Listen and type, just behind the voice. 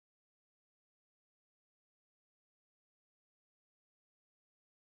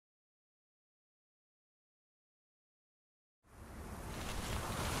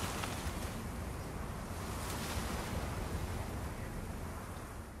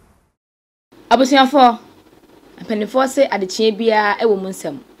Abusiafo mpanifo se adechie bia ewo mu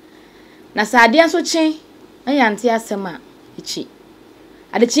nsem na saade nso che na yante asem a echi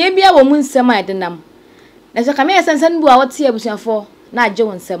adechie bia wo mu nsem a edenam na se kame yesensen bu a wote abusiafo na agye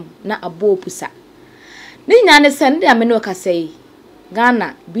wo nsem na abo opusa ni nya ne se ndi amene okasai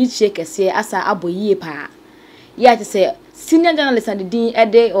Ghana bichie kese asa aboyie pa ya te se senior journalist and din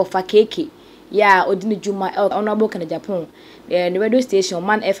ede Wofa Kk ya odini juma honorable kana Japan the radio station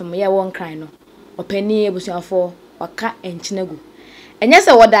Oman FM ya won cry no opani ebusuafo waka enchinagu enye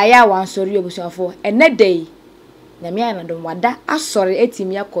se woda ya wansori ebusuafo ene dey na me ana dom wada asori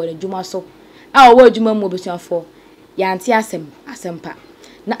etimi akọ na juma so a wo juma mu ebusuafo ya anti asempa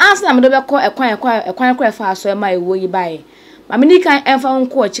na ansa na me do be kọ ekwan kọ efa aso e ma ewo yi bae ma me ni kan enfa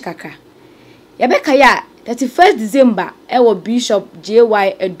nko ochi kakra ya be ka ya 31st December ewo Bishop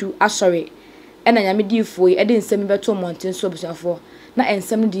J.Y Adu asori ena nyame difo yi ede nsem beto monten so ebusuafo na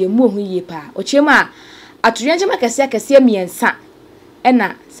ensem de emu ohu yie pa ochema atoyenje makese miensa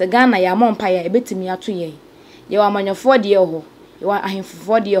ena se Ghana ya mompa ya ebetimi ato yen ye wa manyofo de ho ye wa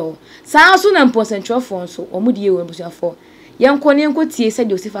ahemfofo de ho saa so na mponsentrofo nso omude ye wo ebusuafo yenko ne yenko tie se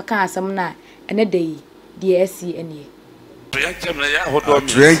de osifa ka asem na ene dai DEC ene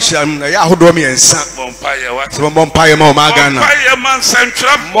ya hodo miensa mompaye ma o magana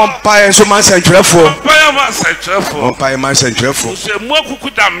mompaye so man sentrefo mompaye man sentrefo mu akuku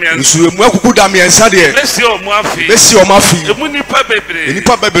da miensa de besi o mafi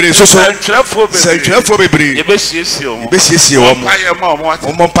nipa bebre so sentrefo bebre yebesiesie o mompaye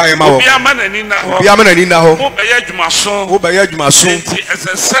ma o bi amana ni na ho wo be ya dwumaso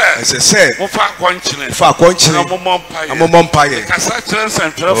ese fa konchine mompaye kasa kire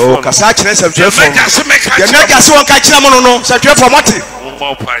sentrefo ye mega se won ka kire mo no sentrefo moti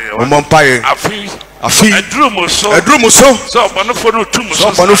mompaye afi edrumo so so banofo no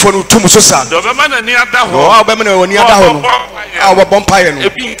tumu so sa do be mana ni ada ho o be mana ni ada ho no a wo bompaye no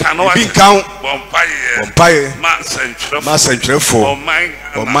ebi nkan bompaye ma sentrefo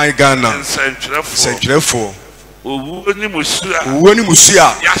oh my Ghana sentrefo Uwe ni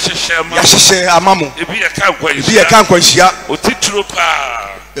musua ya hihye amamo ebi ye kan kwanhia otitru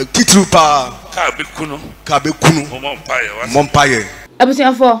pa ka bekunu mompaye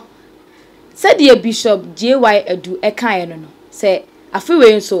abusiafo said the Bishop J.Y Adu ekaye no se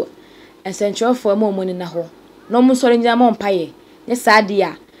afiwe nso ensentrofo amomoni na ho no mo sori nya mompaye ne saade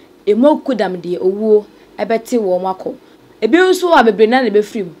a emokudam de owuo ebete wo mwako ebi nso a bebre na ne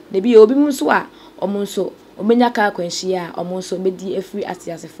befrim ne bi obi nso a omo nso omenya ka kwanhia omo nso medi afri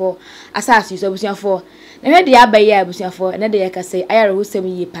asiasefo asase so abusiafo na hwe de abaye abusiafo ne de yakase ayare hosem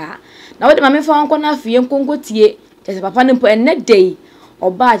yi pa na wo de mamefa nko na afie nkonko tie je papa ne mpo enne dey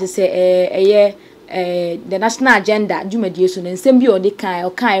oba je se the national agenda dwumadie so ne nsem bi o de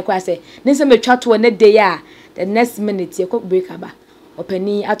kan kwa se ne nsem betwato ne dey a the next minute ye ko break aba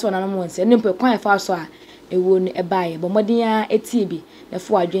opani ato na no mo nse ne mpo kwan fa so a ewo no ebaye bomodin a etie bi na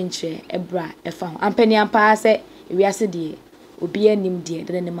fo adwenkyere ebra efa ho ampani ampa se ewiase de obi anim de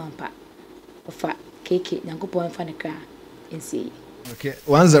de ne mampa Wofa Kk nyankopon fa ne kra ensi okay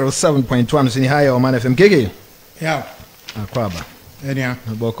 107.1 sini high Oman FM Kk yeah akwaba enia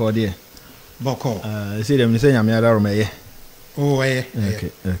boko de boko see dem ni se nyame ara romeye oh eh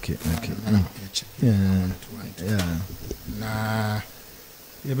okay yeah na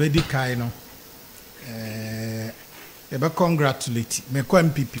yebedi kai no ebe congratulate me ko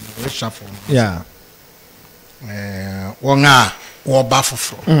MPP we shafo yeah wonga wo ba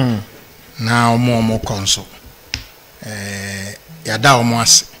foforo na omo konso ya da omo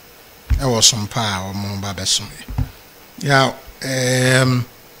ase e wo sompa omo ba beso ya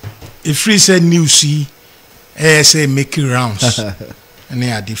if free said news say making rounds and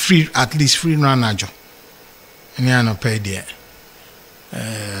yeah the free at least free run ajo and yeah no pay there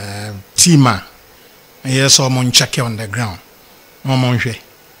tima yes someone check on the ground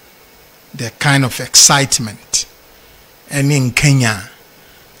the kind of excitement any in Kenya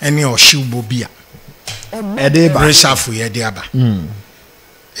any or shubobia reshafu yediaba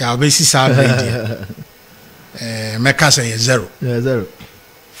ya obesi sabe meka say zero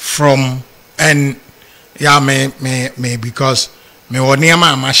from and yeah me because me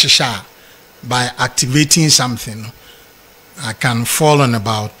woniama amashisha by activating something I can fall on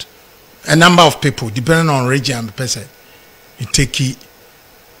about a number of people depending on region and person. You take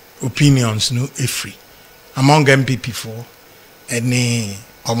opinions no free among MPP for any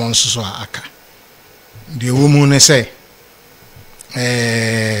among so aka. The woman say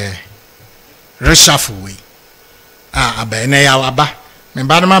reshuffle we abene ya aba me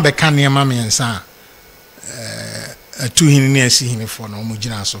badama be kan niam me nsa two hini si hini for no mo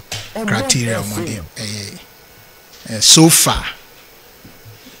gina so criteria mo de so far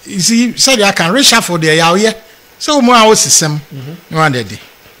you see said I can reach out for the yawe so mo a osisem no adede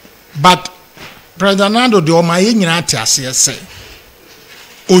but President Nando de o ma ye nyina atiase say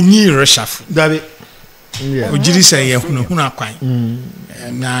onyi reshafu dabe ojiri say ye hunu akwan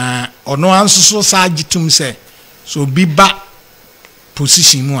na ono ansoso sa agitum say so bi ba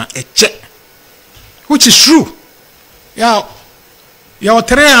position mu a eche which is true. Yeah, your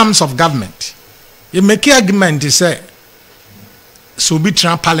three arms of government. You make an argument, you say, so be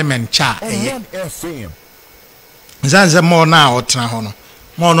parliament cha. That's more now or trahono.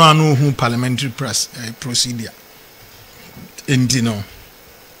 More no who parliamentary procedure. And you know,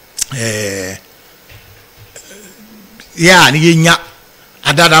 yeah, niya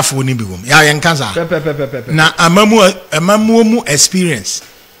adada for ni bigum. Yeah, yankaza. Na amamu experience.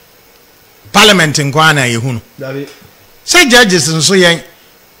 Parliament in Kwana Yehunu. Say judges and so young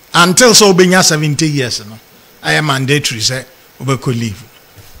until so being 70 years. No, I am mandatory, say, we could leave.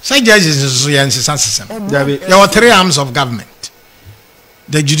 Say judges and so young system. There are three arms of government.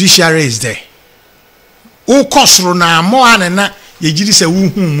 The judiciary is there. O Kosrona, more than that, ye judiciary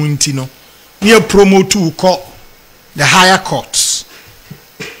muntino. Near promote to court the higher courts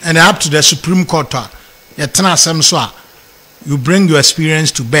and up to the Supreme Court. Yetana Samswa, you bring your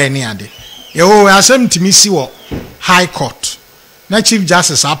experience to bear near the. Yo, asem timisi wo High Court. Na Chief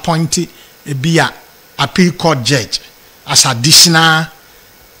Justice appointed be a appeal court judge as additional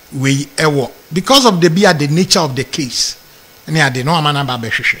way ewo because of the nature of the case. And ya de no amana ba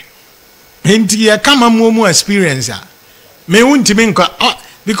behwehwe. Enti ye kama mu experience a me wuntimi nko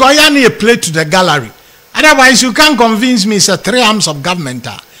because ya na play to the gallery. Otherwise you can't convince me it's a three arms of government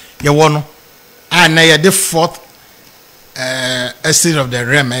ye wono and na ye the fourth estate of the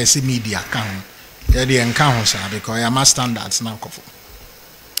realm as media can the encounters because I must standards now.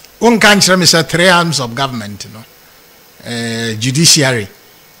 One country is three arms of government, you know, judiciary,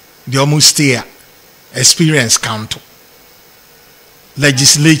 the almost here, experience count,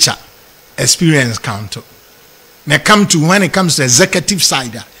 legislature, experience count. When it comes to executive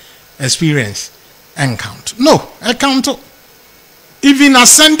side, experience and count. No, I count. Even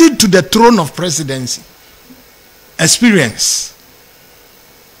ascended to the throne of presidency. Experience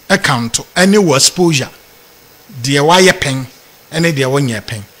account any exposure dear wire pen any dear 1 year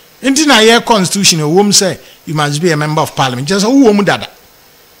pen into na year constitution a woman say you must be a member of parliament just who woman dada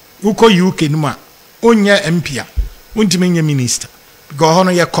who call UK numa onye MP untimenye minister because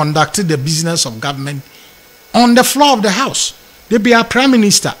honor you conducted the business of government on the floor of the house they be a prime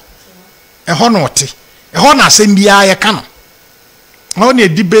minister a honorty a honor sembia ya kano honor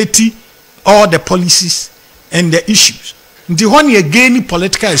debate all the policies and the issues. Nti when you gain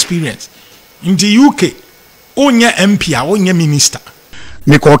political experience in the UK, onye MP, onye minister.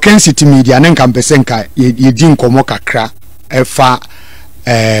 Miko Ken City Media nenka mpesenka ye di nkomo kakra efa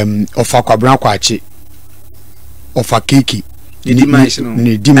ofa kwabran kwachi Wofa Kk.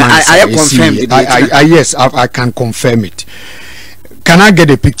 Yes, I can confirm it. Can I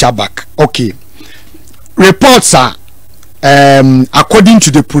get a picture back? Okay. Reports are according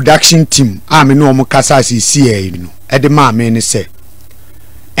to the production team, me no mo kasa see no. Edema me ne say.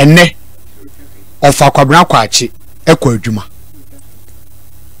 Enne Wofa kwachi ekwa adwuma.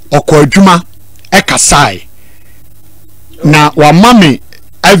 Okwa adwuma ekasai. Na wa mame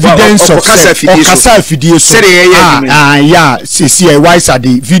evidence of okasa fidie so. Yeah, see wise at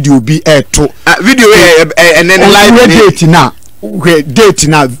the video be to video and then live date na date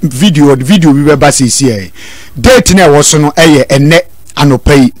na video we be see date na was no ene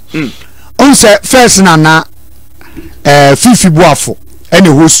anopai on say first na fifi boafo ene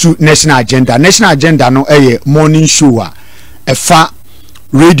host national agenda no morning show efa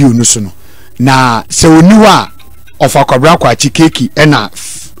radio no so no na se oniwa of akwabra kwachi keki ena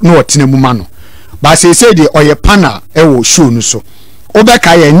no otene muma no ba se de oye panel ewo show no so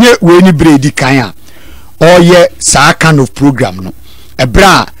obeka ye nye we ni bredi kan a oye sa kind of program no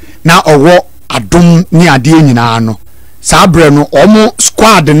ebra na owo adom ni ade nyina no sa bre no omo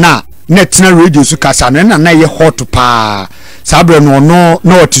squad na tena radio su kasa no na ye hot pa sa bre no no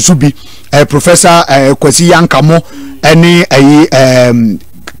otisu bi professor Kwasi Yankamo eni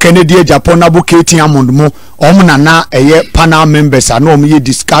Kennedy Japan advocating among mo na panel members and ye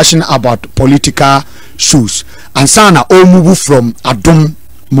discussion about political issues and sana all move from Adom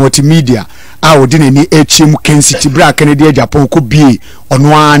multimedia within any HM Ken City Bra Kennedy Japan could be on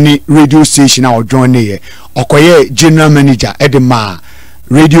one radio station or join here okoye general manager edema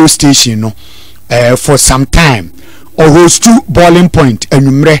radio station no for some time or host two boiling point and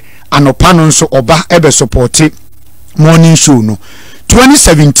numre and opano so oba ebe support morning show no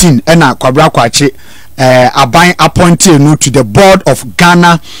 2017 ena kwabra kwache aban appointed no to the board of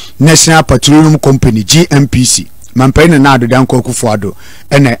Ghana National Petroleum Company GNPC. Mampene na adodan Kwakufuado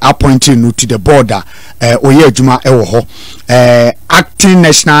ena appointed no to the board oye adwuma ewo ho acting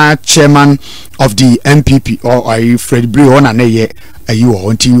national chairman of the NPP or Fred Bray ona na ye ayi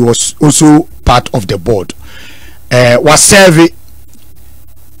until he was also part of the board was serve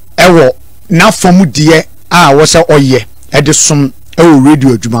ewo na fomu de a wo se oye edison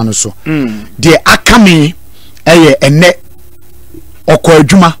radio adwuma no so de akame ene okọ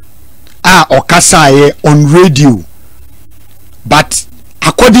adwuma a okasa on radio, but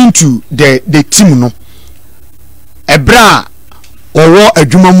according to the team no ebra owo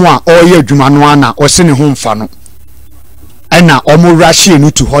adwuma mu a oye adwuma no ana ose ne ho mfa no ena omo rush no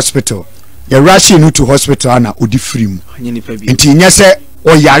to hospital ye rush no to hospital ana odi free mu enti nyese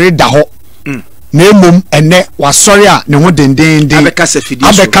oyare da ho na emom ene wasori a ne ho dendende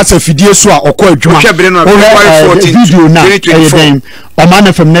abekasa fidie so a okọ adwuma video na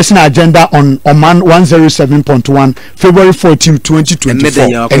Oman FM National Agenda on Oman 107.1 February 14, 2024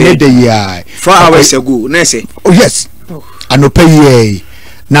 and the year 4 hours ago na say oh yes anopa ye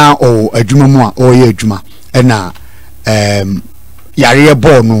na o adwuma mu a o ye adwuma ena yare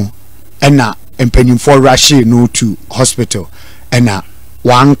ball no ena empanimfo rush no to hospital ena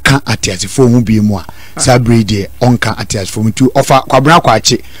wanka atiasefo hu bi mu a sabrede onka atiasefo mu to offer kwabra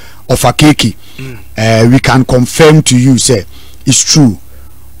kwache Wofa Kk. We can confirm to you say it's true.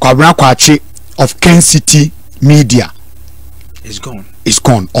 Kwabra kwache of Ken City Media is gone. It's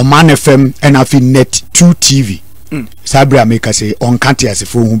gone. Oman FM and Afi Net 2 TV. Sabra make say on kanti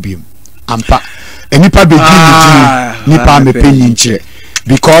asefo hu bi mu ampa enipa be di nipa me penyin kire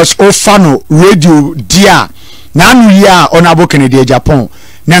because ofano radio dia nanu ya onabo Kennedy Japan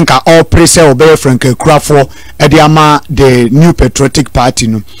nanka all press obey Frank Krafo ediama the New Patriotic Party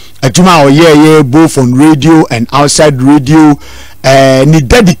no adwuma oye both on radio and outside radio ni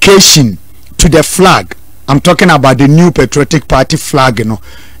dedication to the flag. I'm talking about the New Patriotic Party flag you know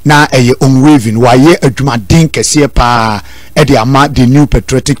na on waving wa ye adwuma den kese pa ediama the New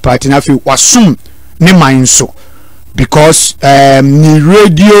Patriotic Party na fi wasum ne man so because ni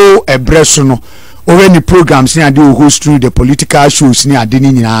radio ebreso no over any programs ni ade host through the political shows ni ade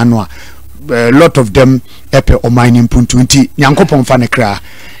ni nyina no a lot of them epe o mining puntu nti nyankopon fa ne kra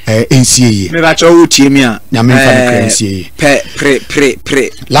NCA me ba cho utie mi a nyame fa ne kra NCA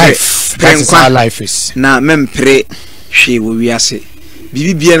pre life that's how life is na mempre hwe wo wiase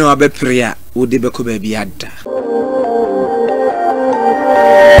bibi bia na wabe pre a wo de beko ba bi ada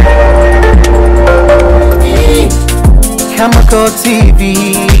Chemical TV,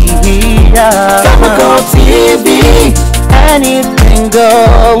 yeah. Chemical TV, anything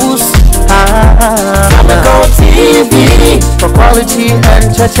goes. Chemical TV, for quality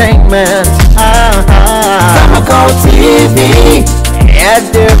entertainment. Chemical TV, yeah,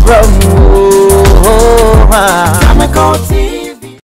 Chemical TV.